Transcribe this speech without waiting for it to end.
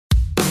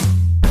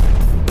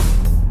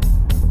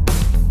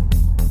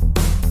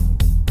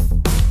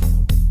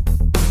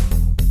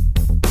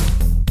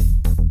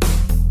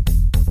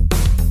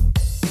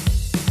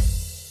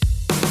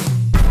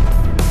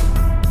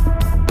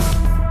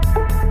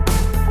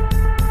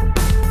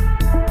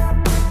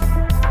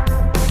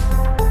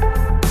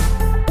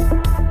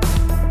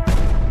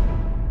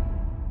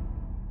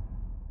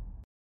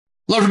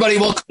Hello, everybody.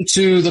 Welcome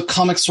to the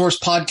Comic Source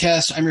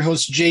Podcast. I'm your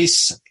host,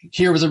 Jace,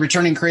 here with a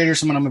returning creator,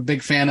 someone I'm a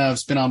big fan of.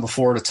 Has been on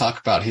before to talk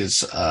about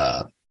his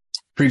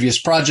previous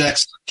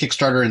projects,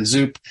 Kickstarter and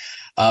Zoop.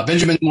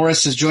 Benjamin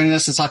Morse is joining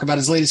us to talk about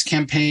his latest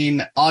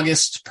campaign,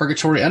 August,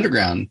 Purgatory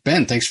Underground.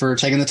 Ben, thanks for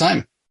taking the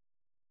time.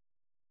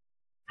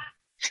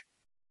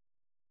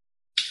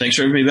 Thanks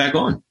for having me back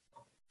on.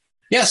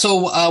 Yeah,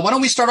 so why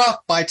don't we start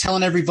off by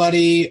telling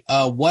everybody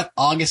what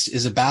August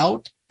is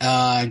about,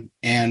 and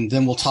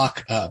then we'll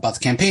talk about the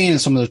campaign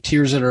and some of the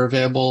tiers that are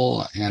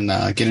available and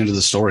get into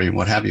the story and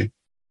what have you.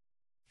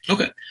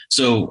 Okay.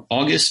 So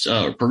August,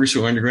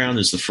 Purgatory Underground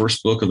is the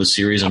first book of a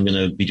series I'm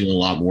going to be doing a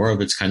lot more of.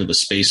 It's kind of a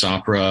space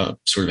opera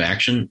sort of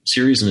action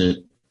series, and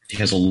it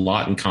has a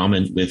lot in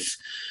common with,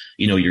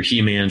 your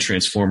He-Man,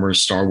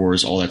 Transformers, Star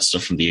Wars, all that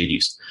stuff from the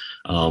 80s.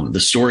 The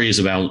story is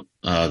about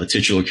the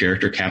titular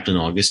character, Captain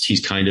August.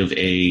 He's kind of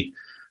a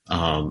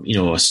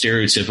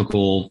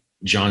stereotypical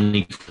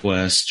Johnny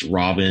Quest,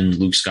 Robin,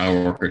 Luke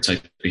Skywalker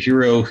type of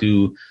hero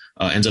who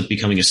ends up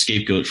becoming a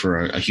scapegoat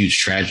for a huge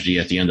tragedy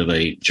at the end of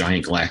a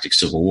giant galactic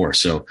civil war.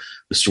 So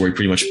the story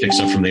pretty much picks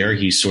up from there.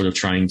 He's sort of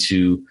trying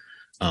to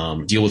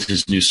deal with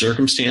his new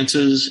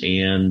circumstances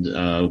and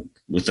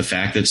with the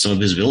fact that some of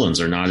his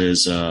villains are not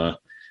as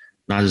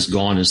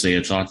gone as they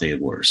had thought they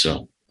were.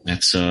 So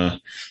that's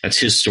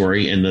his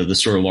story. And the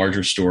sort of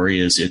larger story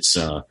is it's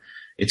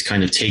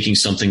kind of taking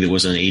something that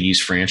was an 80s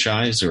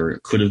franchise, or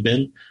it could have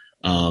been,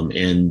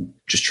 and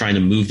just trying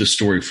to move the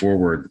story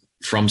forward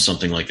from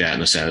something like that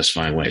in a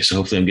satisfying way. So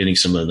hopefully I'm getting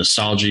some of the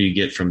nostalgia you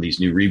get from these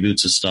new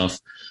reboots and stuff,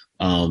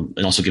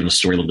 and also giving the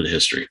story a little bit of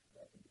history.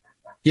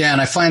 Yeah, and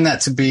I find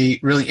that to be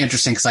really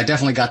interesting because I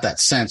definitely got that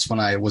sense when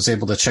I was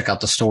able to check out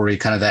the story,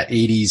 kind of that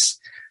 80s,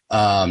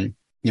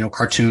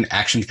 cartoon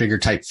action figure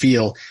type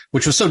feel,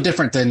 which was so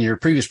different than your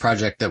previous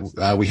project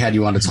that we had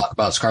you on to talk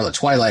about, Scarlet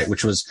Twilight,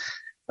 which was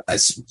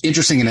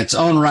interesting in its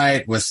own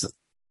right with,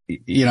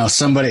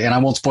 somebody, and I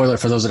won't spoil it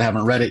for those that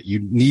haven't read it. You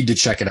need to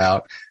check it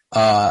out.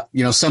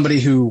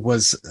 Somebody who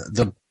was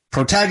the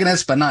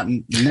protagonist, but not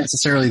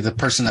necessarily the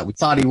person that we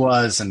thought he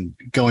was, and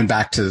going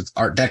back to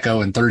Art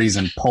Deco and 30s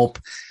and pulp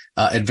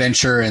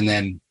adventure, and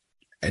then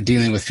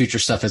dealing with future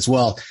stuff as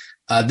well.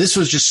 This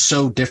was just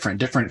so different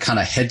kind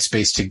of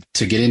headspace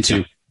to get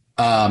into.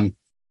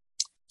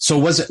 So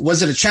was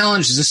it a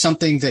challenge? Is this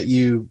something that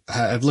you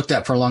have looked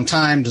at for a long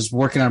time? Does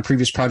working on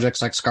previous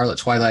projects like Scarlet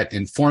Twilight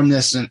inform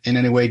this in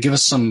any way? Give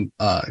us some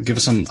of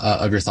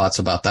your thoughts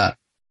about that.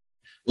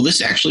 Well,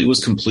 this actually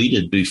was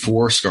completed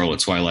before Scarlet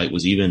Twilight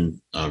was even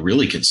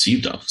really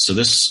conceived of. So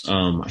this,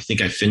 I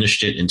think I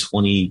finished it in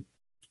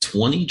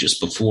 2020,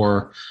 just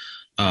before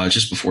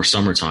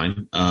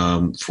summertime,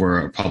 for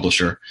a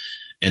publisher,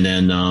 and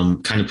then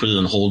kind of put it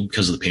on hold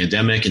because of the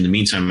pandemic. In the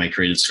meantime, I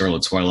created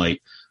Scarlet Twilight.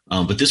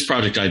 But this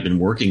project I've been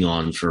working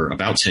on for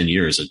about 10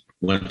 years. It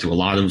went through a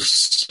lot of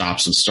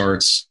stops and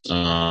starts, a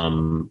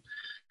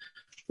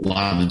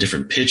lot of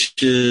different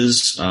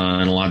pitches,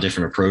 and a lot of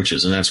different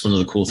approaches. And that's one of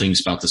the cool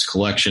things about this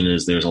collection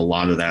is there's a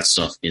lot of that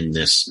stuff in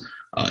this,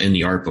 in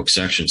the art book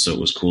section. So it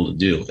was cool to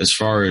do. As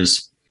far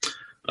as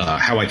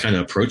how I kind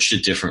of approached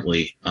it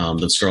differently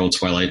than Scarlet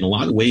Twilight, in a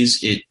lot of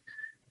ways,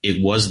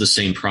 it was the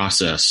same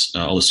process.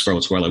 Although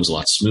Scarlet Twilight was a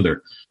lot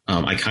smoother.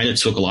 I kind of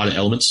took a lot of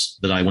elements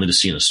that I wanted to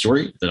see in a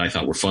story that I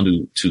thought were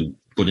fun to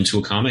put into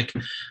a comic,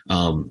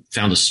 found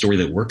a story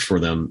that worked for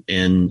them,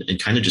 and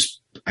kind of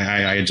just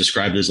I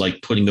described it as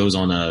like putting those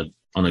on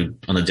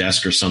a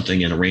desk or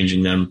something and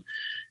arranging them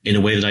in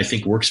a way that I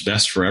think works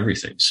best for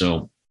everything.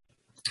 So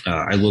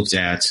I looked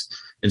at,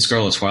 in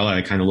Scarlet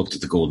Twilight, I kind of looked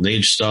at the Golden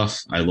Age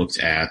stuff. I looked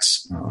at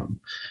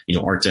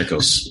Art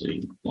Deco's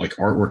like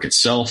artwork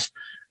itself,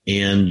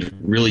 and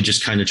really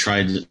just kind of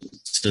tried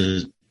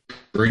to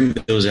bring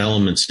those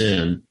elements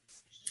in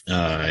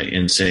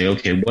and say,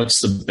 okay,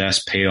 what's the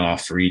best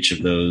payoff for each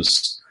of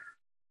those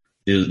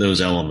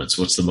elements?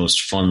 What's the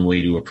most fun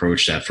way to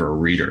approach that for a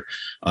reader?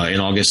 And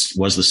August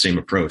was the same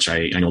approach.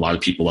 I know a lot of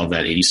people love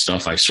that 80s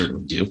stuff. I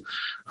certainly do.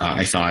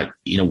 I thought,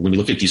 when we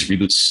look at these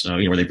reboots,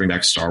 where they bring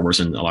back Star Wars,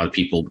 and a lot of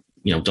people,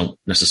 don't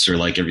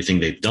necessarily like everything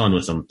they've done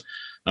with them.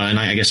 And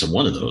I guess I'm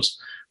one of those.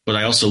 But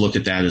I also look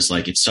at that as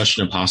like, it's such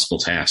an impossible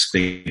task.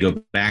 They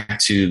go back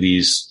to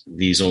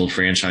these old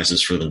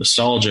franchises for the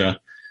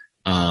nostalgia,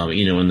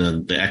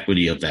 and the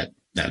equity of that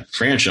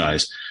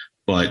franchise.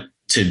 But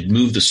to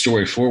move the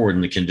story forward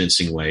in a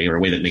convincing way, or a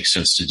way that makes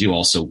sense to do,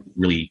 also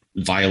really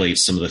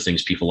violates some of the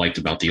things people liked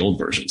about the old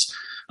versions.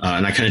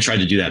 And I kind of tried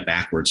to do that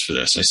backwards for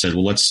this. I said,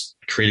 well, let's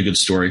create a good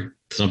story,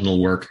 something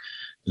that'll work,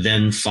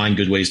 then find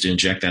good ways to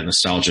inject that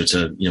nostalgia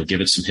to,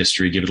 give it some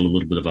history, give it a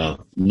little bit of a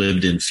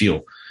lived in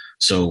feel.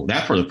 So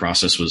that part of the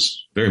process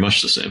was very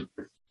much the same.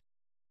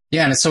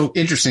 Yeah, and it's so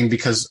interesting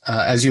because,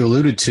 as you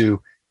alluded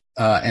to,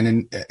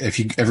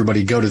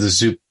 everybody go to the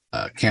Zoop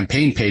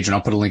campaign page, and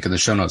I'll put a link in the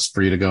show notes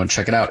for you to go and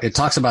check it out. It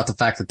talks about the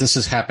fact that this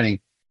is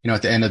happening,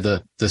 at the end of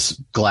this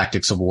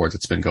galactic civil war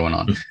that's been going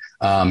on.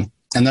 Mm-hmm.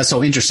 And that's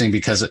so interesting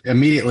because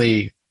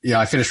immediately,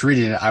 I finished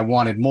reading it. I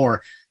wanted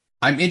more.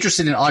 I'm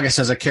interested in August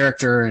as a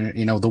character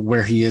and,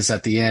 where he is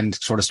at the end,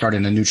 sort of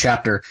starting a new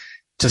chapter.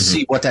 to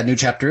see what that new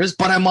chapter is.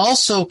 But I'm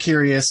also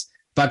curious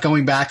about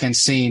going back and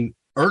seeing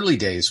early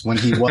days when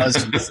he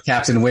was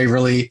Captain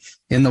Waverly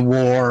in the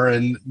war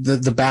and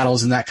the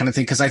battles and that kind of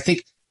thing. Because I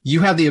think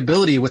you have the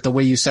ability with the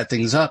way you set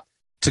things up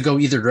to go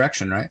either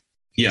direction, right?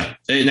 Yeah.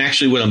 And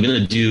actually what I'm going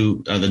to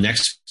do, the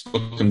next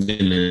book I'm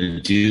going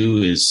to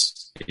do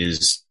is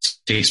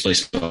takes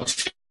place about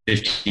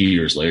 50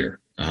 years later.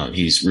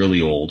 He's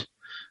really old.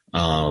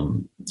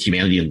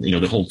 Humanity and,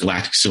 the whole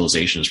galactic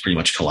civilization has pretty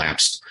much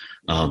collapsed.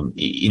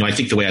 I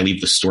think the way I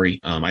leave the story,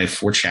 I have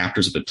 4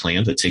 chapters of it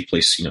planned that take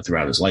place,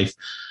 throughout his life.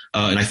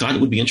 And I thought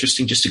it would be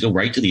interesting just to go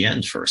right to the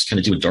end first, kind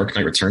of do a Dark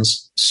Knight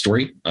Returns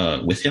story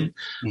with him,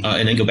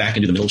 and then go back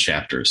and do the middle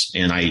chapters.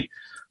 And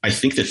I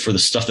think that for the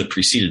stuff that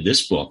preceded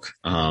this book,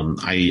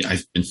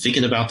 I've been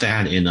thinking about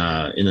that in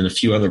a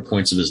few other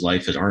points of his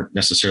life that aren't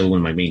necessarily one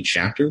of my main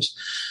chapters.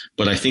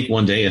 But I think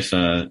one day if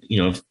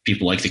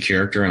people like the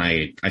character and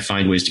I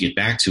find ways to get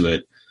back to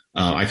it,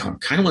 I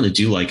kind of want to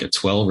do like a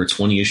 12 or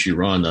 20 issue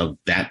run of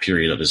that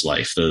period of his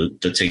life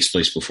that takes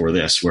place before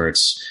this, where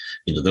it's,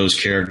 those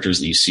characters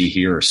that you see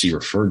here or see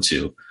referred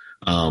to,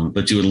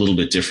 but do it a little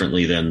bit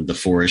differently than the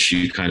 4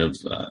 issue kind of,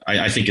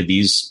 I think of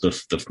these,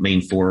 the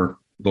main 4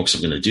 books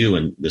I'm going to do,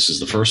 and this is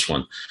the first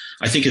one.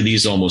 I think of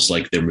these almost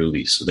like they're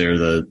movies. They're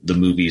the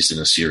movies in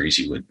a series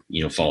you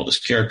would, follow this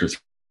character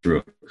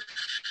through.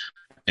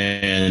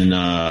 And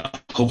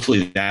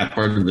hopefully that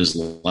part of his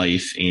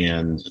life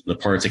and the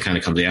part that kind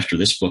of comes after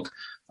this book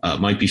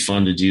might be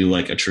fun to do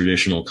like a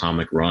traditional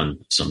comic run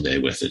someday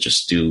with it.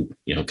 Just do,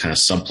 kind of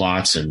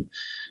subplots and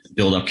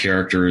build up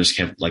characters,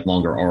 have like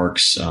longer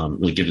arcs,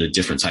 really give it a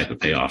different type of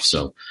payoff.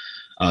 So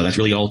that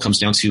really all comes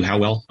down to how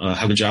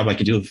good job I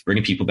can do of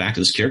bringing people back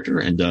to this character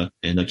and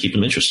keeping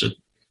them interested.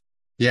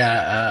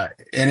 Yeah.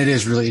 And it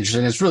is really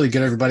interesting. It's really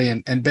good, everybody.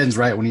 And Ben's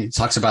right when he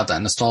talks about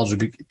that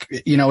nostalgia.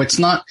 It's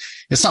not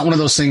one of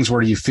those things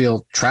where you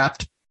feel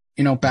trapped,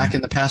 back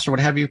in the past or what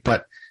have you,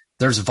 but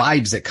there's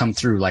vibes that come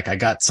through. Like I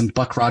got some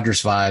Buck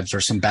Rogers vibes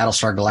or some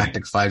Battlestar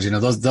Galactic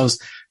vibes, those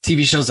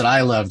TV shows that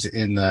I loved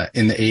in the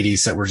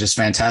 80s that were just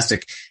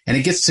fantastic. And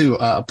it gets to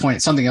a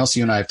point, something else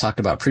you and I have talked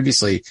about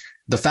previously,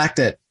 the fact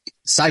that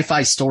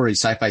sci-fi stories,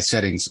 sci-fi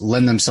settings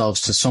lend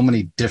themselves to so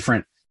many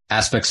different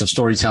aspects of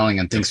storytelling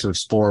and things to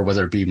explore,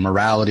 whether it be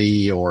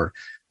morality or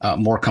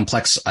more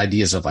complex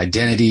ideas of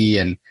identity.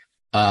 And,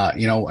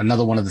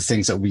 another one of the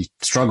things that we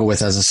struggle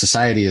with as a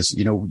society is,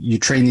 you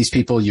train these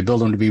people, you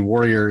build them to be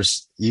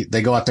warriors,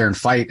 they go out there and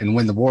fight and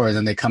win the war, and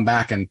then they come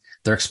back and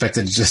they're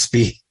expected to just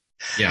be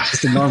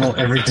just a normal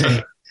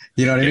everyday.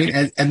 You know what I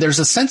mean? And there's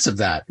a sense of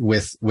that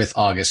with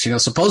August.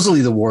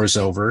 Supposedly the war is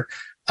over.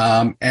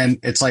 And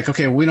it's like,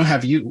 okay, we don't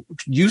have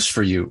use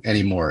for you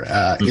anymore.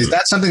 Is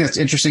that something that's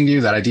interesting to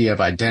you, that idea of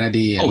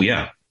identity? Oh,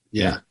 yeah.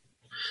 Yeah.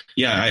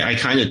 Yeah. I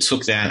kind of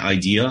took that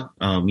idea.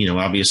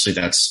 Obviously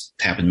that's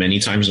happened many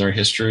times in our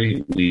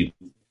history. We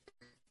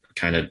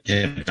kind of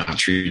have not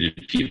treated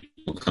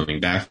people coming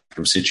back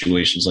from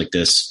situations like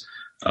this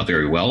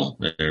very well.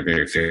 They're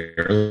very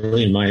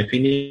fairly, in my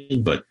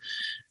opinion. But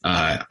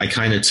I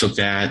kind of took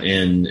that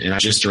and I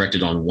just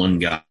directed on one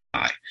guy,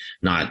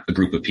 not a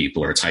group of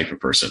people or a type of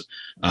person.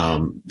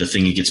 The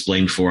thing he gets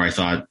blamed for, I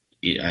thought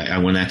I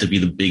want that to be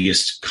the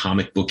biggest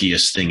comic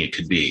bookiest thing it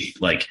could be.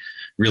 Like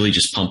really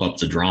just pump up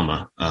the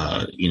drama,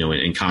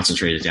 and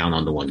concentrate it down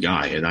on the one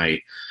guy. And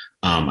I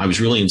was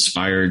really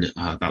inspired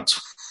about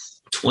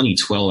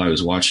 2012. I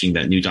was watching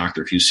that new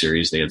Doctor Who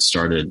series they had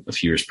started a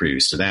few years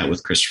previous to that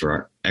with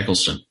Christopher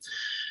Eccleston.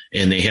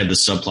 And they had the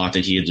subplot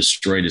that he had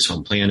destroyed his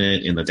home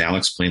planet and the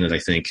Daleks planet, I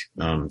think,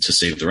 to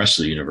save the rest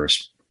of the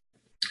universe.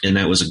 And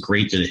that was a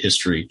great bit of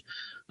history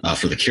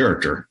for the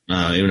character.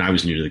 And I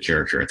was new to the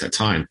character at that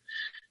time.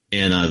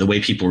 And the way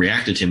people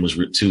reacted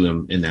to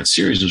him in that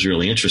series was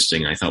really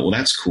interesting. I thought, well,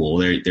 that's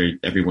cool.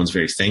 Everyone's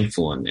very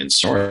thankful and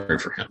sorry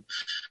for him.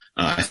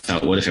 I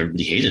thought, what if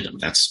everybody hated him?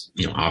 That's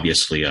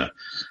obviously a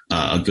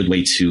good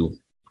way to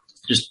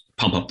just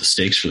pump up the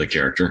stakes for the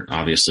character.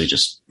 Obviously,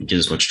 just get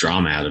as much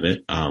drama out of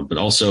it. But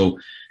also,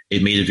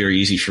 it made it very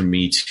easy for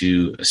me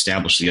to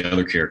establish the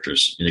other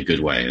characters in a good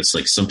way. It's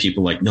like some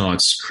people like, no,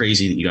 it's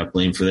crazy that you got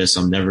blamed for this.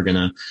 I'm never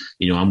gonna,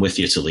 I'm with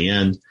you till the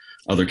end.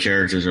 Other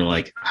characters are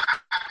like,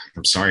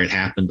 I'm sorry it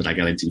happened, but I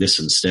got to do this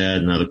instead.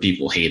 And other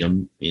people hate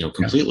him,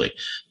 completely.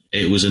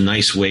 Yeah. It was a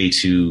nice way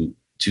to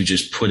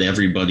just put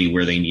everybody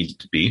where they needed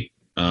to be,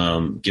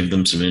 give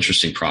them some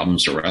interesting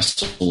problems to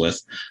wrestle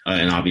with.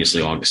 And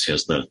obviously August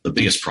has the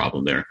biggest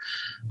problem there.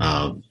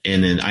 And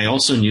then I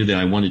also knew that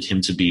I wanted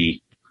him to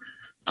be,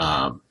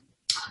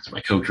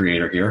 my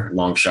co-creator here,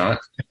 long shot.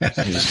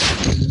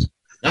 He's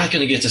not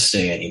going to get to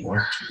stay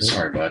anymore.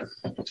 Sorry, bud.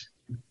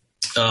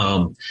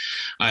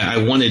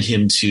 I wanted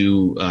him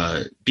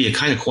to be a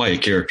kind of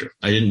quiet character.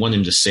 I didn't want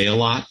him to say a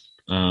lot.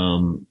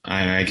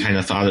 I kind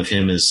of thought of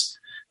him as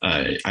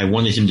I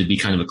wanted him to be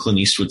kind of a Clint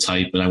Eastwood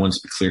type, but I wanted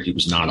to be clear he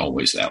was not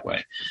always that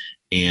way.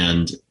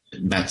 And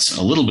that's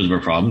a little bit of a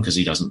problem because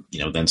he doesn't,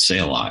 then say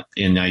a lot.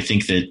 And I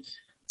think that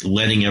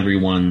letting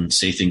everyone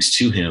say things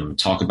to him,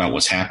 talk about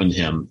what's happened to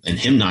him, and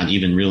him not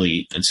even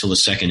really until the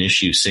second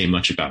issue say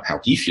much about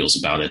how he feels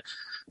about it,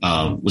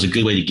 was a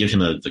good way to give him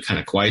the kind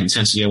of quiet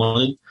intensity I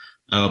wanted.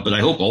 But I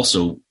hope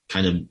also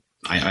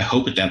I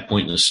hope at that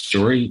point in the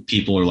story,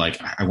 people are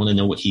like, I want to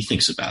know what he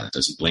thinks about it.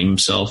 Does he blame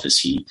himself? Is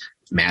he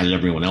mad at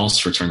everyone else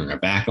for turning their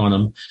back on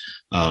him?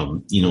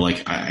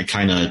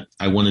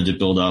 I wanted to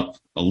build up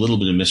a little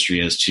bit of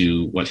mystery as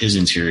to what his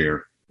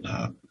interior,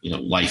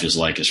 life is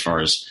like as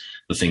far as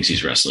the things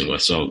he's wrestling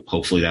with. So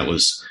hopefully that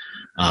was,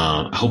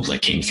 I hope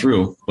that came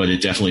through, but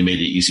it definitely made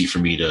it easy for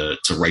me to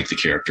write the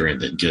character and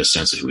then get a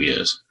sense of who he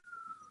is.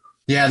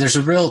 Yeah, there's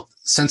a real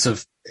sense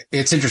of,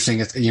 it's interesting,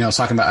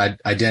 talking about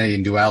identity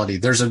and duality.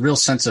 There's a real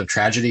sense of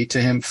tragedy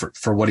to him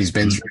for what he's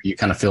been through. You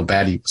kind of feel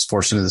bad he was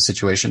forced into the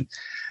situation.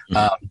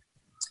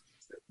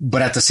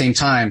 But at the same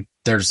time,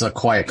 there's a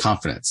quiet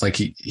confidence. Like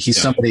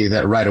he's somebody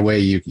that right away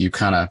you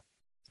kind of,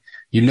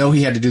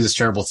 he had to do this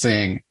terrible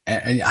thing.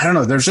 And I don't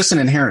know, there's just an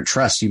inherent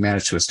trust you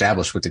manage to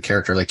establish with the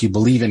character. Like you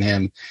believe in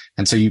him.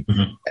 And so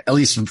at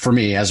least for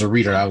me as a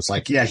reader, I was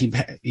like, yeah, he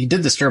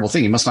did this terrible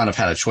thing. He must not have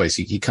had a choice.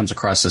 He comes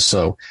across as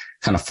so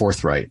kind of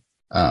forthright.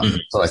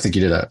 So I think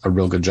you did a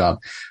real good job.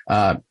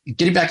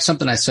 Getting back to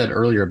something I said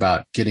earlier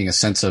about getting a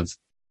sense of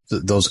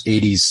those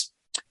 80s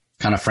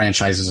kind of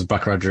franchises,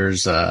 Buck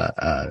Rogers,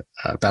 Battlestar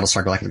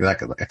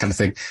Galactica, that kind of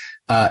thing.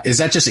 Is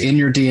that just in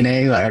your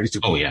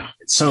DNA? Oh yeah.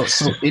 It's so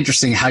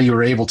interesting how you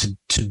were able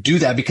to do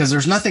that, because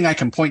there's nothing I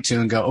can point to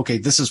and go, okay,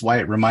 this is why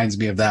it reminds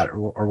me of that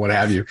or what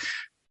have you.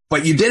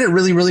 But you did it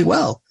really, really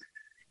well.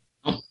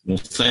 Oh, well,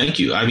 thank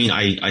you. I mean,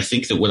 I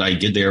think that what I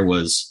did there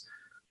was,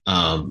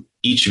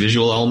 each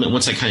visual element,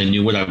 once I kind of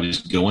knew what I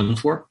was going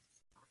for,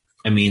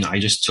 I mean, I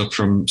just took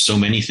from so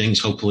many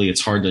things. Hopefully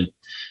it's hard to,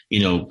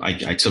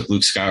 I took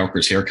Luke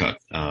Skywalker's haircut.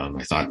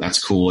 I thought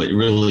that's cool. It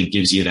really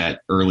gives you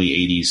that early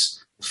 80s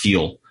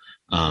feel.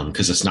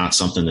 Cause it's not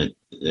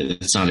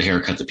it's not a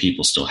haircut that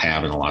people still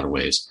have in a lot of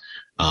ways.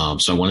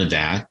 So I wanted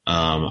that.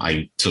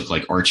 I took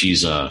like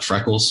Archie's,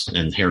 freckles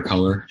and hair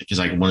color because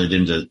I wanted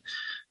him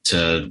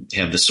to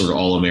have this sort of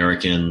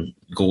all-American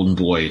golden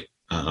boy,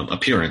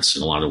 appearance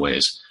in a lot of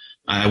ways.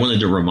 I wanted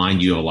to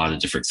remind you of a lot of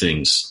different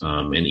things,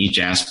 in each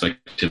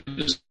aspect of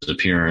his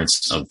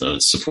appearance, of the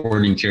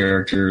supporting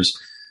characters.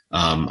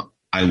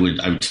 I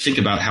would think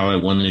about how I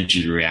wanted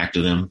you to react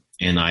to them.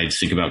 And I'd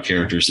think about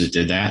characters that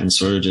did that and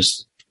sort of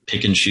just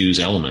pick and choose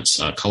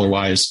elements, color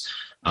wise,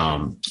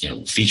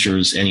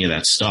 features, any of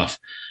that stuff.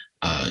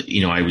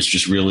 I was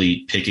just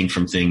really picking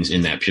from things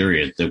in that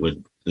period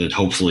that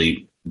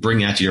hopefully bring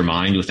that to your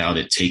mind without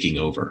it taking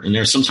over.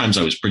 And sometimes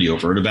I was pretty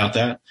overt about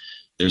that.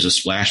 There's a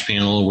splash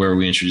panel where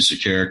we introduce a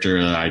character.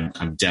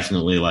 I'm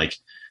definitely like,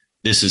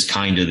 this is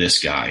kind of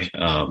this guy,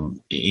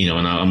 and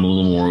I'm a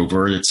little more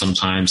overt at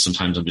sometimes.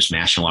 Sometimes I'm just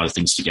mashing a lot of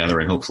things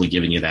together and hopefully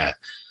giving you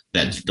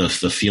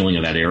the feeling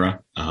of that era.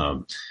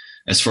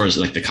 As far as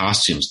like the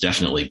costumes,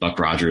 definitely Buck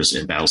Rogers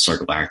and Battlestar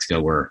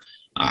Galactica, where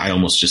I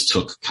almost just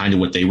took kind of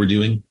what they were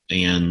doing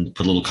and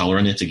put a little color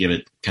in it to give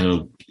it kind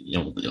of,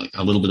 like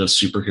a little bit of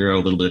superhero,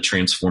 a little bit of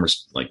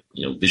Transformers,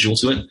 visual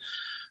to it,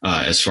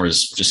 as far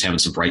as just having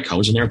some bright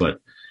colors in there. But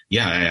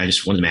yeah, I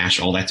just wanted to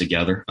mash all that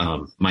together.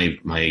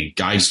 My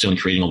guide stone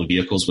creating all the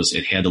vehicles was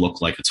it had to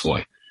look like a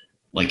toy.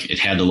 Like it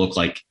had to look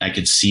like I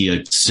could see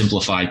a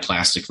simplified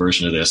plastic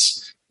version of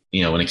this,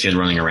 and a kid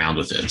running around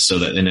with it. So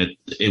that, and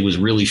it was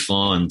really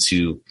fun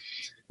to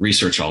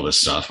research all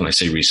this stuff. When I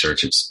say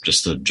research, it's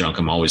just the junk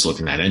I'm always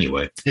looking at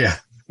anyway. Yeah.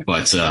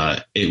 But,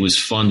 it was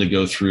fun to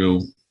go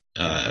through,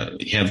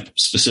 have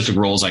specific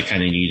roles I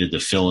kind of needed to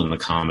fill in the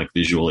comic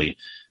visually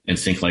and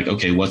think like,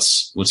 okay,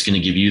 what's going to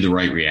give you the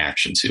right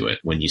reaction to it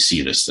when you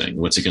see this thing?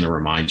 What's it going to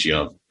remind you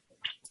of?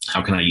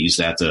 How can I use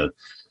that to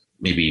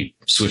maybe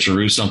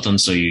switcheroo something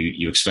so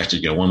you expect it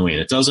to go one way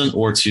and it doesn't,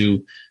 or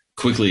to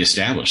quickly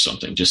establish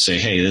something? Just say,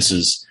 hey,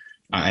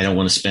 I don't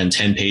want to spend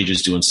 10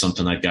 pages doing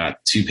something I've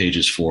got 2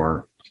 pages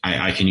for.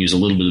 I can use a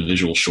little bit of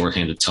visual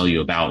shorthand to tell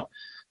you about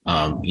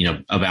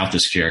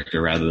this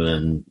character rather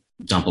than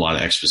dump a lot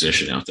of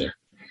exposition out there.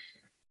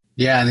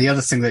 Yeah. And the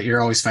other thing that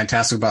you're always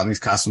fantastic about in these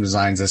costume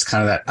designs is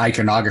kind of that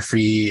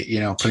iconography,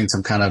 putting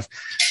some kind of,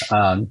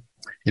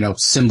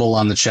 symbol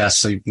on the chest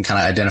so you can kind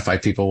of identify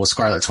people. With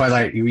Scarlet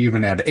Twilight, you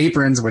even had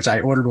aprons, which I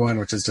ordered one,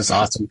 which is just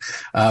awesome.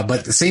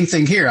 But the same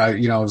thing here, I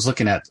was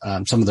looking at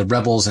some of the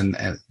rebels and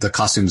the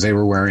costumes they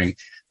were wearing.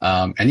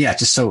 And yeah,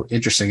 just so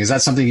interesting. Is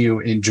that something you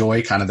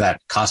enjoy, kind of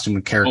that costume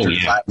and character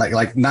design?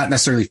 Like not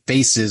necessarily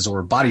faces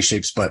or body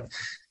shapes, but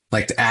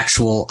like the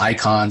actual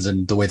icons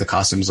and the way the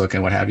costumes look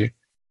and what have you?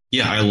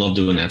 Yeah, I love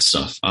doing that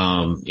stuff.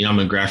 I'm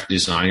a graphic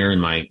designer in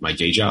my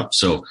day job.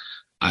 So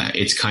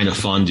it's kind of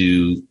fun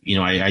to,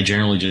 I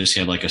generally just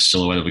have like a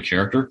silhouette of a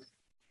character,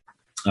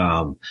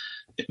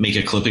 make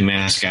a clipping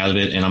mask out of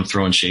it, and I'm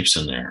throwing shapes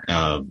in there.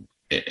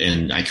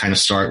 And I kind of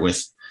start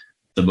with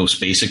the most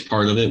basic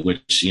part of it,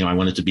 which, I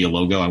want it to be a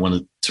logo. I want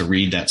it to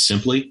read that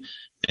simply.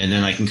 And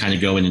then I can kind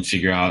of go in and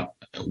figure out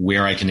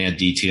where I can add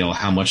detail,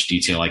 how much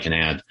detail I can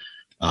add.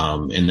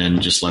 And then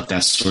just let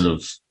that sort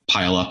of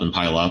pile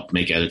up,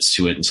 make edits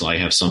to it until I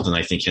have something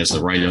I think has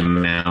the right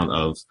amount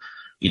of,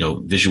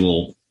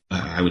 visual,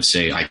 I would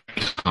say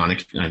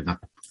iconic, not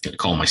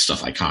call my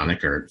stuff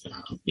iconic or,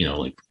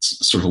 like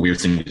it's sort of a weird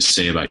thing to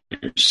say about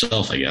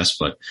yourself, I guess.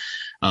 But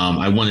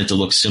I want it to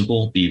look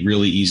simple, be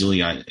really easy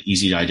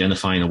to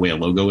identify in the way a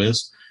logo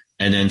is,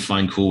 and then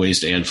find cool ways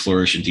to add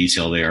flourish and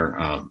detail there.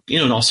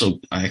 And also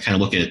I kind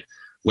of look at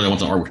what I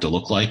want the artwork to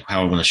look like,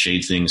 how I want to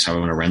shade things, how I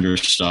want to render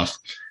stuff,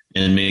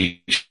 and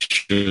make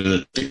sure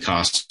that the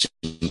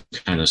costume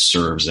kind of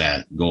serves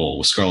that goal.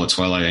 With Scarlet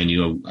Twilight, I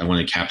knew I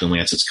wanted Captain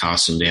Lancett's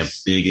costume to have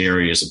big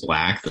areas of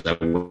black that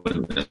I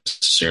wouldn't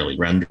necessarily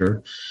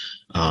render.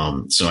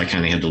 So I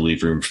kind of had to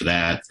leave room for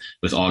that.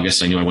 With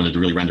August, I knew I wanted to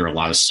really render a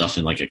lot of stuff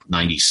in like a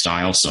 90s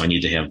style. So I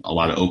need to have a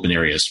lot of open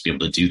areas to be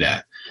able to do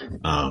that.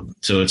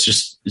 So it's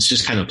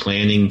just kind of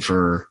planning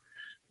for,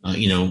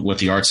 what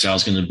the art style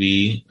is going to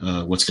be,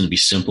 what's going to be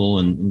simple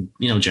and,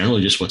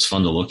 generally just what's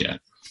fun to look at.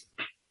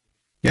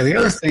 Yeah, the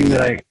other thing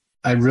that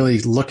I really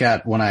look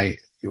at when I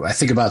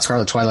think about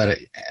Scarlet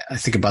Twilight, I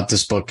think about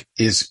this book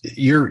is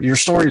your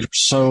stories are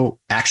so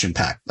action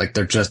packed. Like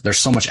there's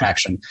so much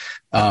action.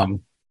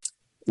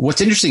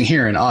 What's interesting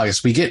here in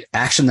August, we get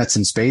action that's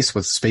in space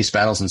with space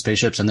battles and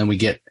spaceships, and then we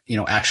get,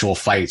 actual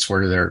fights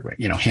where they're,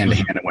 hand to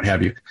hand and what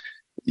have you.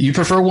 You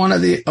prefer one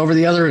over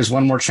the other? Is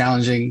one more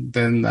challenging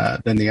than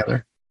the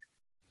other?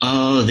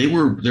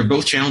 They're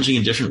both challenging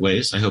in different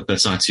ways. I hope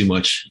that's not too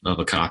much of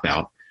a cop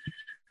out.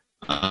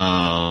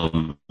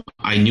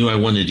 I knew I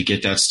wanted to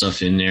get that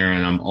stuff in there,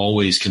 and I'm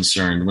always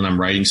concerned when I'm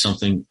writing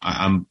something.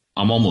 I'm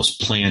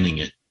almost planning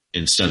it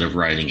instead of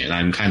writing it.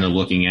 I'm kind of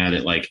looking at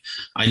it like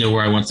I know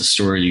where I want the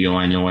story to go.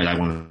 I know what I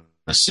want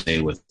to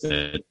say with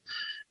it.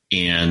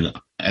 And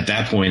at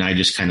that point, I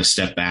just kind of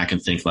step back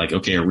and think like,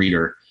 okay, a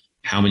reader,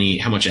 how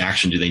much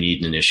action do they need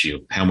in an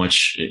issue? How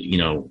much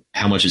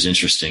is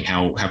interesting?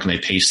 How can I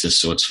pace this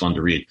so it's fun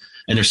to read?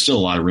 And there's still a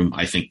lot of room,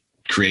 I think,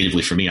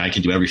 creatively for me. I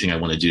can do everything I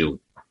want to do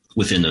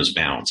within those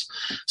bounds.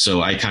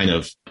 So I kind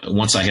of,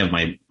 once I have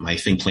my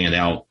thing planned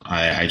out,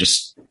 I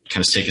just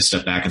kind of take a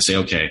step back and say,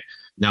 okay,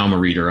 now I'm a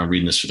reader. I'm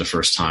reading this for the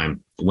first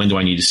time. When do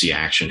I need to see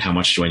action? How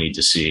much do I need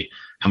to see?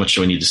 How much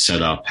do I need to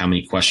set up? How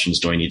many questions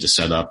do I need to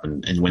set up?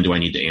 And when do I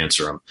need to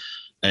answer them?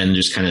 And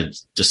just kind of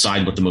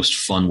decide what the most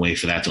fun way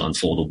for that to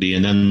unfold will be.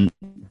 And then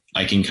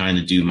I can kind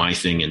of do my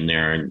thing in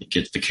there and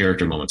get the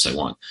character moments I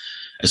want.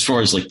 As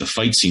far as like the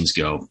fight scenes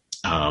go,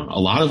 a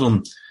lot of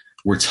them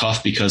were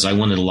tough because I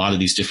wanted a lot of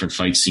these different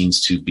fight scenes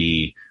to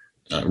be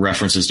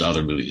references to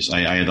other movies.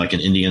 I had like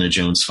an Indiana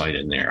Jones fight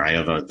in there. I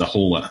have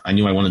I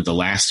knew I wanted the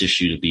last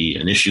issue to be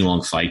an issue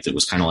long fight that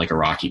was kind of like a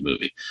Rocky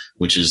movie,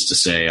 which is to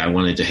say I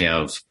wanted to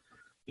have,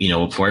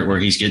 a part where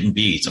he's getting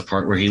beat, a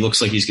part where he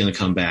looks like he's going to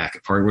come back,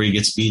 a part where he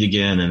gets beat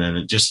again, and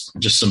then just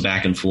some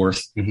back and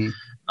forth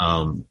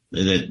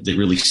that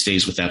really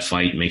stays with that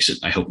fight and makes it,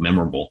 I hope,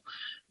 memorable.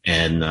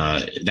 And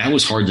that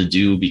was hard to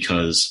do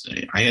because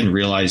I hadn't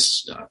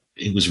realized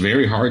it was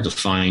very hard to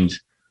find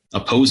a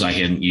pose I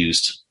hadn't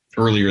used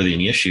earlier in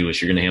the issue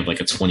if you're going to have like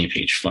a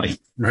 20-page fight.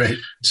 Right.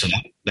 So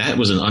that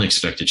was an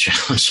unexpected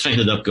challenge. I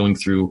ended up going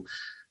through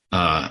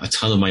a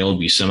ton of my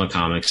old Buscema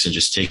comics and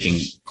just taking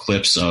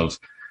clips of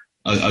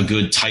a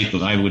good type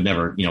of, I would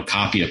never,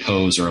 copy a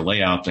pose or a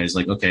layout. But I was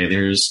like, okay,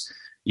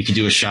 you can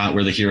do a shot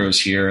where the hero's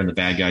here and the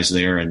bad guy's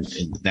there. And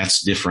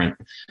that's different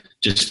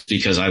just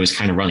because I was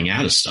kind of running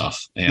out of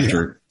stuff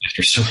after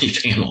so many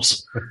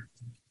panels.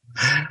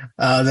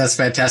 That's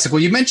fantastic.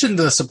 Well, you mentioned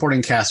the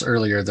supporting cast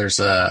earlier. There's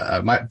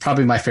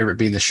probably my favorite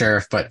being the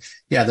sheriff, but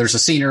yeah, there's a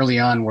scene early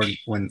on where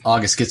when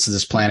August gets to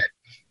this planet,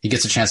 he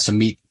gets a chance to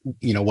meet,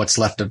 what's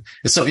left of.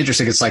 It's so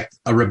interesting. It's like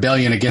a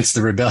rebellion against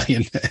the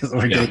rebellion.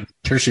 We're getting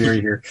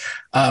tertiary here.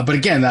 But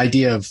again, the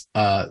idea of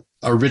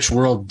a rich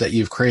world that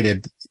you've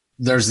created,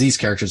 there's these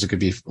characters that could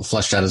be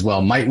fleshed out as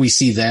well. Might we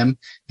see them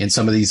in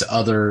some of these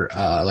other,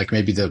 like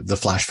maybe the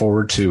flash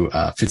forward to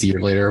 50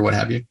 years later or what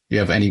have you? Do you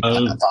have any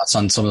thoughts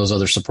on some of those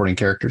other supporting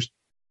characters?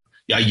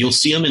 Yeah, you'll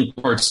see him in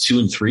parts 2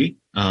 and 3.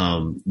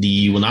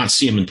 You will not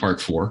see him in part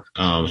 4.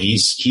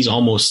 He's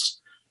almost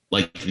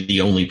like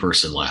the only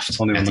person left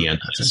at the end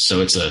of this.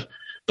 So it's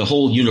the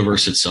whole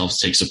universe itself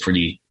takes a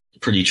pretty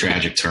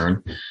tragic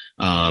turn.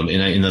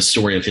 And the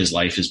story of his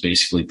life is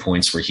basically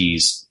points where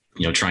he's,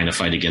 trying to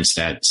fight against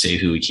that, say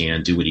who he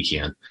can, do what he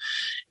can.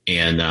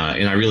 And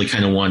I really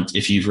kind of want,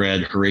 if you've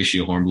read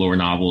Horatio Hornblower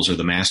novels or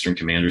the Master and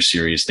Commander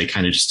series, they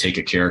kind of just take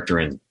a character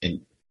and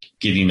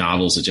give you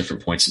novels at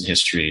different points in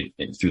history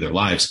and through their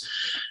lives.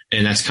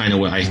 And that's kind of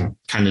what I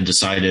kind of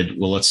decided,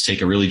 well, let's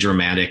take a really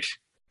dramatic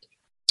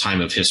time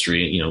of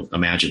history,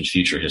 imagined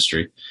future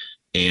history,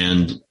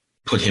 and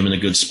put him in a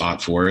good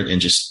spot for it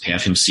and just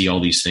have him see all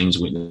these things,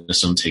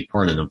 witness them, take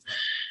part in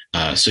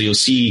them. So you'll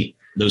see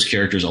those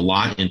characters a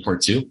lot in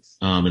part 2,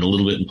 and a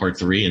little bit in part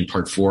 3. In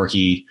part 4,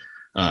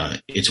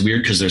 it's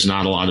weird because there's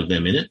not a lot of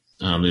them in it.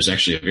 There's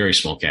actually a very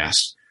small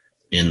cast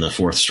in the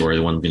 4th story,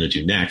 the one I'm going to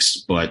do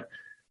next. But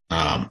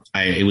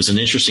it was an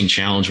interesting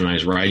challenge when I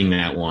was writing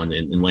that one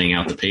and laying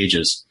out the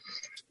pages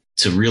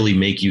to really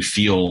make you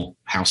feel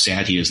how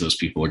sad he is those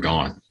people are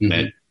gone,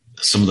 that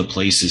some of the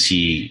places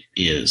he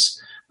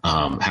is,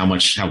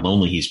 how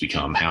lonely he's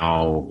become,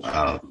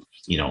 how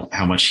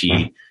much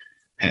he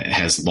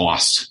has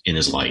lost in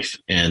his life.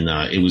 And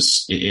it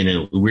was, in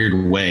a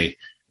weird way,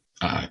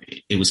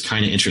 it was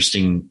kind of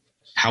interesting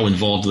how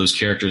involved those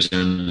characters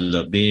ended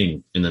up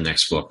being in the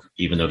next book,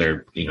 even though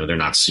they're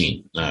not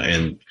seen.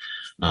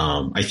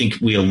 I think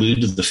we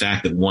allude to the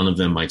fact that one of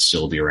them might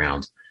still be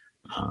around.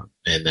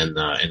 And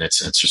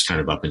that's just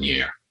kind of up in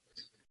the air.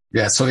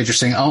 Yeah. So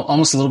interesting.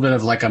 Almost a little bit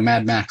of like a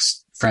Mad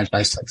Max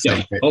franchise type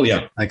thing. Right? Oh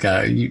yeah. Like,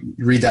 you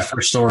read that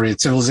first story,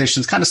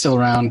 civilization's kind of still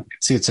around,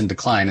 see it's in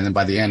decline. And then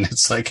by the end,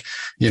 it's like,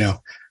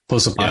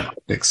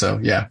 post-apocalyptic. Yeah. So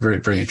yeah, very,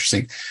 very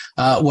interesting.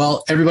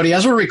 Well, everybody,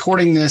 as we're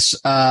recording this,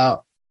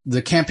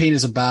 the campaign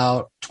is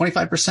about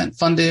 25%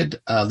 funded.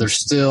 There's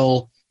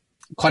still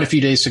quite a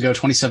few days to go,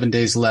 27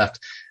 days left.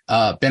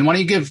 Ben, why don't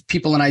you give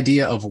people an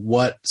idea of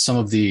what some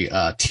of the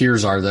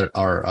tiers are that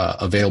are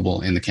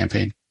available in the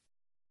campaign?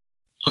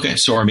 Okay,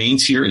 so our main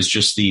tier is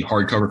just the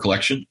hardcover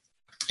collection,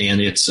 and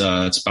it's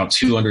about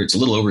 200. It's a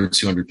little over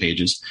 200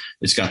 pages.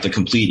 It's got the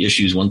complete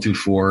issues 1 through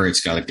 4.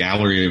 It's got a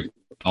gallery of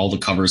all the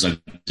covers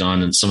I've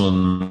done, and some of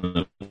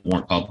them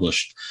weren't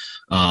published.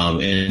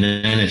 And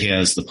then it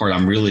has the part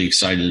I'm really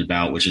excited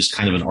about, which is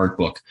kind of an art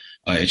book.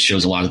 It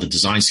shows a lot of the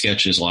design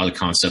sketches, a lot of the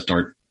concept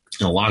art,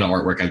 and a lot of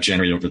artwork I've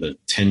generated over the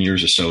 10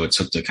 years or so it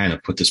took to kind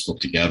of put this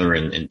book together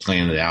and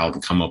plan it out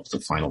and come up with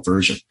the final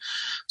version.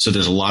 So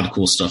there's a lot of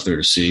cool stuff there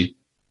to see.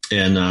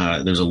 And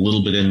there's a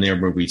little bit in there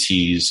where we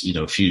tease,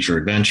 future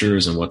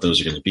adventures and what those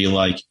are going to be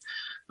like.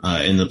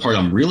 And the part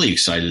I'm really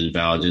excited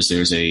about is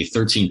there's a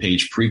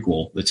 13-page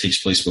prequel that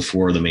takes place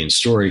before the main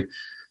story.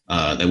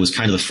 That was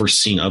kind of the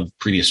first scene of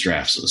previous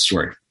drafts of the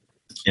story.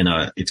 And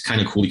it's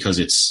kind of cool because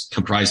it's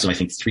comprised of, I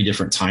think, 3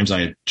 different times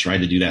I had tried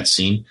to do that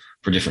scene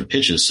for different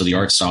pitches. So the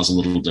art style's a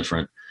little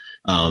different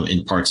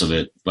in parts of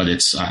it, but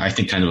it's, I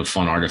think, kind of a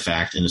fun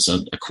artifact. And it's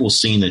a cool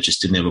scene that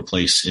just didn't have a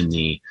place in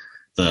the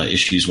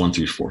issues 1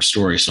 through 4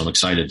 story. So I'm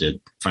excited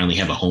to finally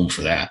have a home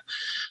for that.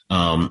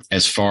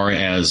 As far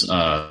as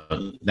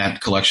that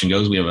collection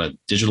goes, we have a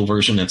digital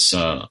version that's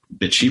a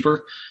bit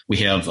cheaper. We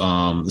have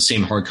the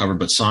same hardcover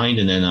but signed,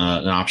 and then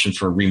an option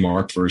for a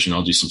remarked version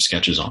I'll do some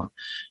sketches on.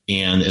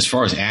 And as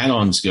far as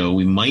add-ons go,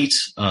 we might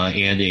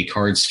add a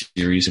card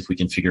series if we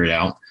can figure it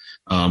out.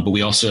 But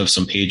we also have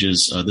some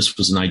pages. This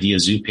was an idea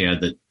Zoop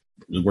had that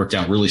worked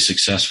out really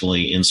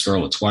successfully in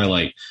Scarlet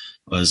Twilight.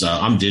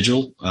 I'm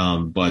digital,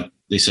 but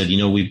they said,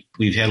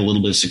 we've had a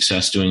little bit of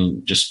success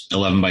doing just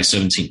 11 by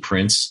 17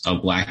 prints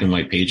of black and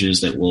white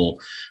pages that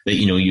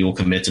you'll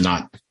commit to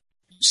not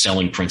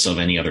selling prints of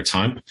any other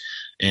time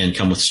and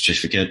come with a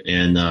certificate.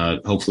 And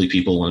hopefully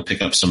people want to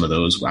pick up some of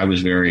those. I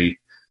was very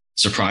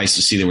surprised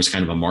to see there was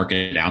kind of a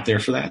market out there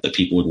for that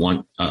people would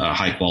want a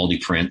high quality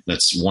print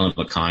that's one of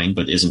a kind,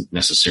 but isn't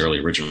necessarily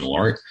original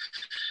art.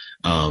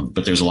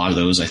 But there's a lot of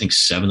those. I think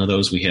 7 of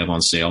those we have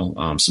on sale.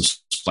 Some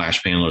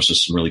splash panels,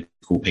 just some really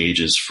cool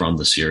pages from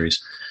the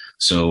series.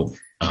 So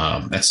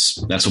that's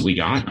what we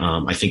got.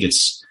 I think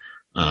it's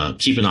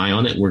keep an eye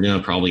on it. We're going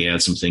to probably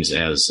add some things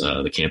as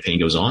the campaign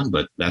goes on,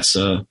 but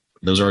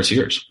those are our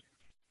tiers.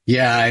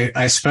 Yeah,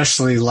 I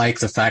especially like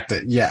the fact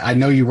that, I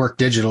know you work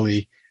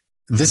digitally.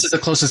 This is the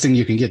closest thing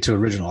you can get to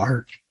original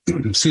art.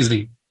 Excuse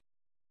me.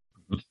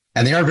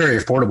 And they are very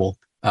affordable.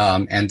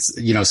 And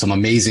some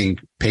amazing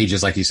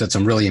pages, like you said,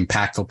 some really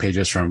impactful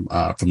pages from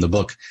the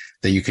book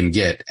that you can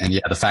get. And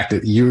the fact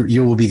that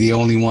you will be the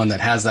only one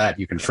that has that,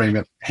 you can frame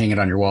it, hang it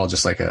on your wall,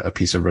 just like a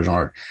piece of original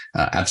art.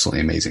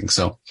 Absolutely amazing.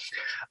 So,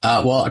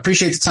 I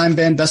appreciate the time,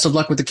 Ben. Best of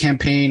luck with the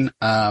campaign.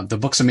 The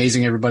book's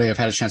amazing, everybody. I've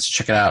had a chance to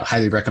check it out.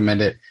 Highly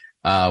recommend it.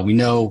 We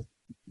know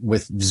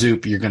with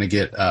Zoop, you're going to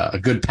get a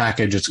good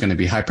package. It's going to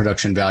be high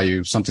production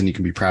value, something you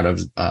can be proud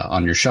of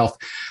on your shelf.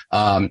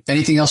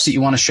 Anything else that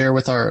you want to share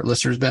with our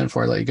listeners, Ben,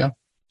 before I let you go?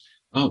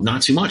 Oh,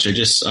 not too much. I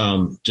just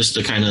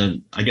to kind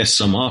of, I guess,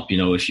 sum up,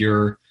 if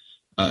you're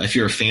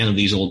a fan of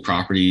these old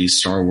properties,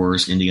 Star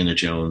Wars, Indiana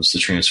Jones, the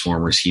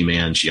Transformers,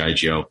 He-Man, G.I.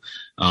 Joe,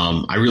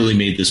 I really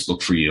made this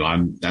book for you.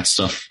 That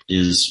stuff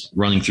is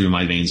running through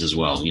my veins as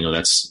well.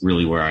 That's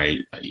really where I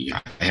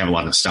have a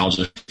lot of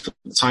nostalgia for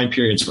the time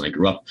periods when I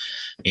grew up.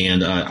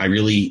 And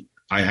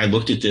I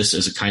looked at this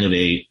as a kind of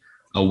a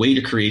way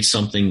to create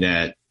something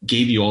that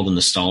gave you all the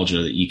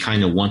nostalgia that you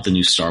kind of want the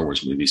new Star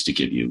Wars movies to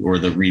give you, or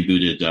the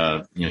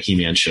rebooted,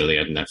 He-Man show they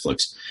had on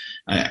Netflix.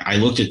 I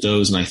looked at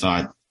those and I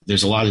thought,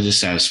 there's a lot of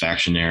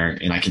dissatisfaction there,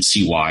 and I can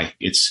see why.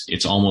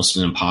 It's almost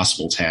an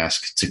impossible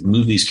task to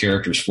move these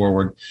characters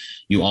forward.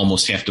 You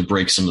almost have to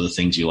break some of the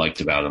things you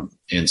liked about them.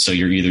 And so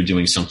you're either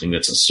doing something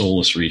that's a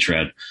soulless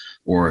retread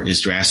or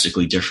is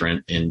drastically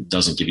different and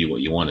doesn't give you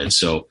what you wanted.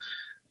 So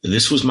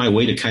this was my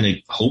way to kind of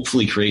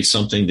hopefully create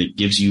something that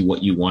gives you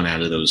what you want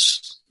out of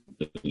those,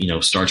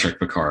 Star Trek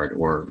Picard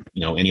or,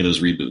 any of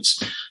those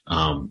reboots.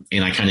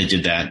 And I kind of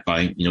did that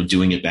by,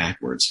 doing it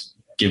backwards,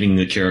 giving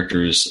the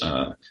characters,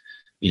 a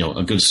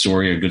good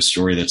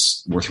story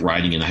that's worth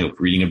writing and I hope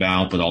reading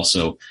about, but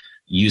also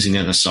using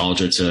that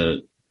nostalgia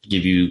to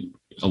give you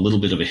a little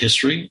bit of a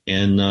history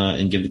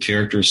and give the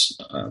characters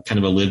kind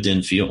of a lived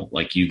in feel,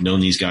 like you've known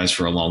these guys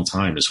for a long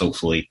time is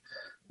hopefully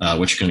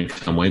what you're going to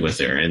come away with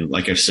there. And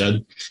like I've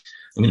said,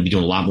 I'm going to be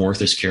doing a lot more with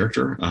this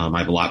character. I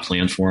have a lot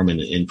planned for him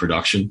in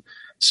production.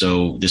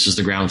 So this is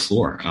the ground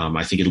floor.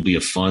 I think it'll be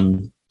a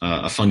fun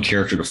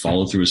character to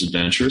follow through his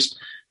adventures,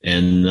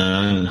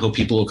 and hope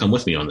people will come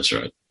with me on this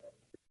ride.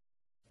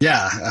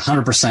 Yeah,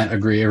 100%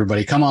 agree.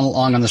 Everybody, come on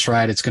along on this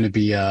ride. It's going to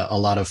be a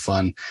lot of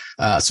fun.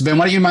 So Ben,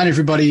 why don't you remind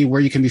everybody where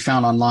you can be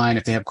found online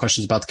if they have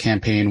questions about the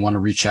campaign, want to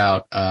reach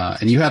out,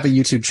 and you have a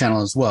YouTube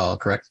channel as well,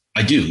 correct?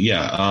 I do,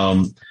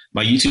 yeah.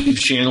 My YouTube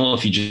channel,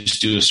 if you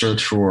just do a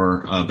search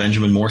for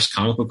Benjamin Morse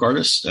comic book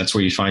artist, that's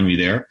where you find me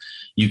there.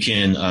 You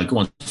can go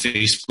on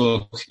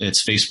Facebook.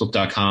 It's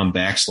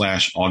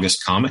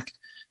facebook.com/August Comic.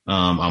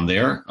 I'm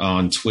there.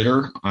 On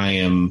Twitter, I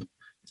am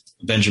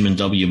Benjamin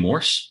W.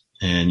 Morse.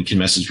 And you can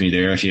message me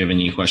there if you have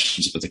any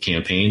questions about the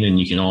campaign. And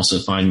you can also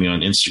find me on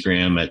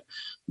Instagram at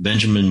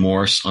Benjamin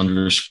Morse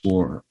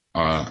 _art.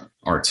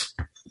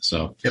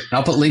 So yep.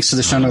 I'll put links to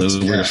the show notes. Those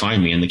are where to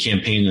find me. And the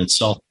campaign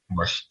itself, of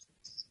course.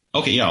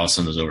 Okay, yeah, I'll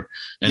send those over.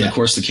 And of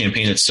course, the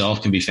campaign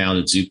itself can be found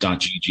at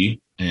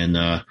zoop.gg. And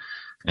I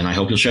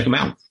hope you'll check them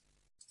out.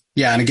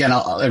 Yeah, and again,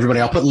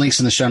 I'll put links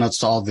in the show notes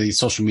to all the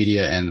social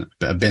media and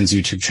Ben's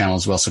YouTube channel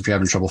as well. So if you're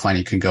having trouble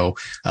finding, you can go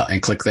and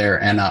click there.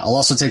 And I'll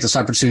also take this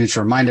opportunity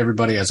to remind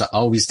everybody, as I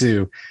always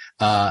do,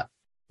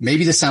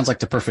 maybe this sounds like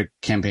the perfect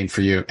campaign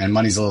for you, and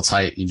money's a little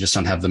tight. You just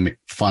don't have the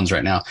funds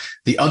right now.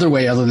 The other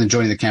way, other than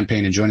joining the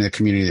campaign and joining the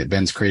community that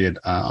Ben's created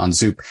on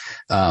Zoop,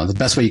 the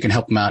best way you can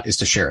help them out is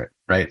to share it.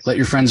 Right? Let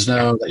your friends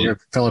know, let your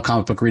fellow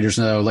comic book readers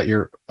know, let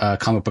your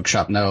comic book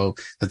shop know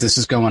that this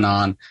is going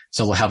on,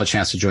 so they'll have a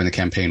chance to join the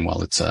campaign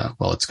while it's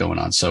going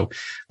on. So,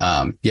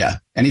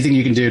 anything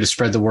you can do to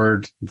spread the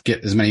word,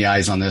 get as many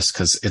eyes on this,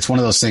 because it's one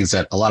of those things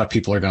that a lot of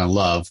people are going to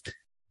love.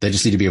 They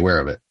just need to be aware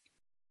of it.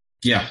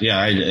 Yeah.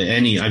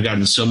 I've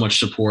gotten so much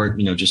support,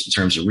 just in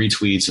terms of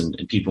retweets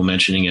and people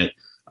mentioning it.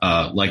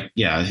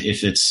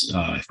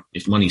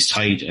 If money's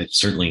tight, I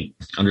certainly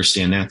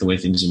understand that, the way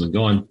things have been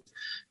going.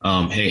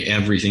 Hey,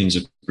 everything's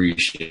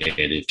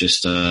appreciated.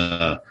 Just,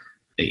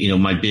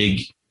 my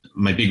big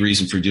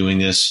reason for doing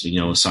this,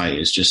 aside,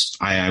 is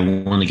just, I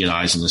want to get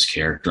eyes on this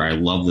character. I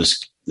love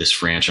this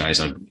franchise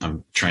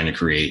I'm trying to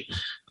create.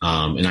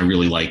 And I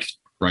really like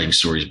writing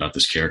stories about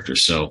this character.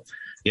 So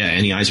yeah,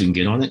 any eyes we can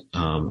get on it,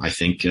 I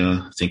think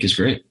is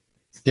great.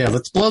 Yeah.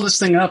 Let's blow this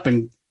thing up,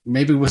 and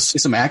maybe we'll see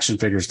some action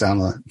figures down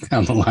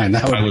the line.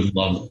 I would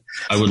love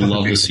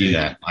to see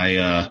that.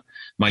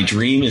 My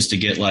dream is to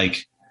get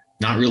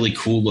not really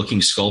cool looking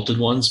sculpted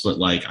ones,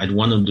 but I'd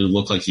want them to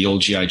look like the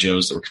old G.I.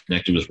 Joes that were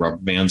connected with rubber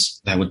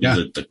bands. That would be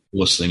the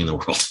coolest thing in the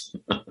world.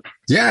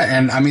 Yeah.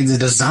 And I mean, the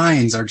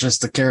designs are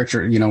just the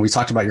character, we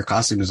talked about your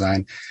costume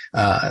design.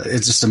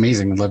 It's just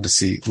amazing. I'd love to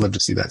see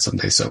that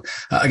someday. So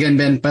again,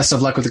 Ben, best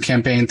of luck with the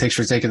campaign. Thanks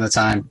for taking the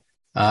time.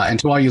 And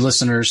to all you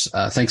listeners,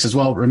 thanks as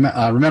well.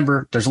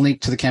 Remember, there's a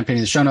link to the campaign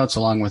in the show notes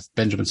along with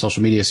Benjamin's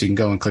social media, so you can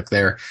go and click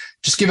there.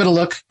 Just give it a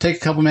look. Take a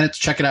couple minutes,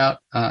 check it out.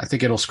 I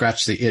think it'll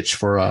scratch the itch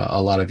for a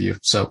lot of you.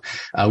 So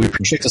we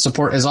appreciate the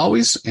support as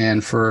always,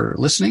 and for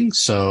listening.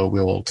 So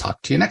we will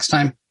talk to you next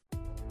time.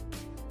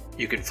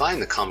 You can find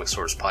the Comic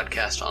Source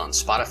podcast on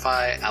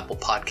Spotify, Apple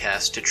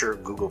Podcasts, Stitcher,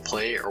 Google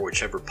Play, or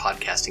whichever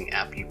podcasting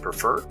app you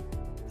prefer.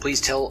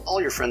 Please tell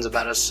all your friends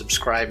about us,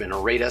 subscribe, and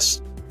rate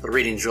us. The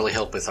ratings really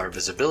help with our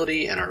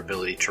visibility and our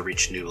ability to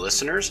reach new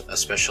listeners,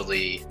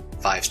 especially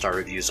 5-star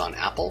reviews on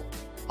Apple.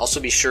 Also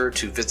be sure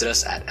to visit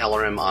us at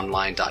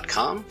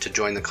lrmonline.com to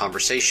join the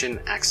conversation,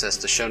 access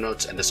the show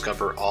notes, and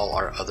discover all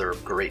our other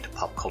great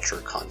pop culture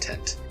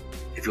content.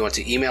 If you want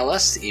to email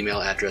us, the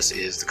email address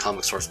is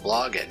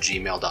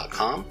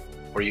thecomicsourceblog@gmail.com,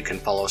 or you can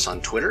follow us on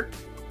Twitter,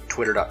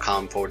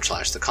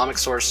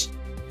 twitter.com/thecomicsource.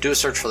 Do a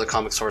search for The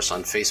Comic Source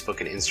on Facebook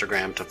and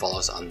Instagram to follow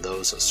us on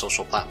those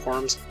social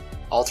platforms.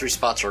 All 3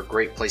 spots are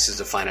great places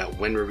to find out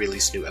when we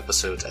release new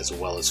episodes, as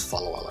well as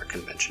follow all our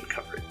convention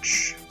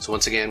coverage. So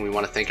once again, we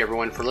want to thank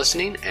everyone for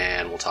listening,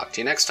 and we'll talk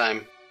to you next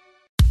time.